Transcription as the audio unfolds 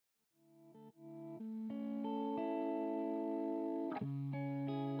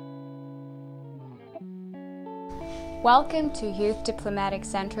Welcome to Youth Diplomatic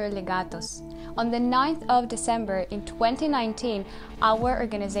Center Legatus. On the 9th of December in 2019, our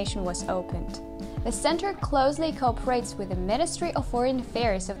organization was opened. The center closely cooperates with the Ministry of Foreign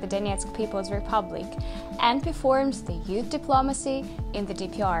Affairs of the Donetsk People's Republic and performs the youth diplomacy in the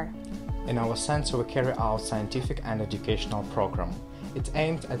DPR. In our center, we carry out scientific and educational program. It's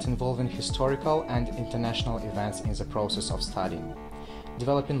aimed at involving historical and international events in the process of studying,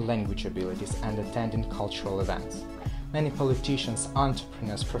 developing language abilities and attending cultural events. Many politicians,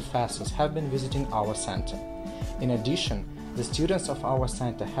 entrepreneurs, professors have been visiting our center. In addition, the students of our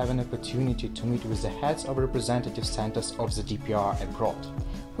center have an opportunity to meet with the heads of representative centers of the DPR abroad.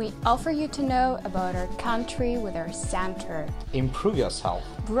 We offer you to know about our country with our center. Improve yourself,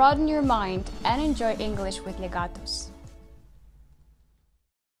 Broaden your mind and enjoy English with Legatus.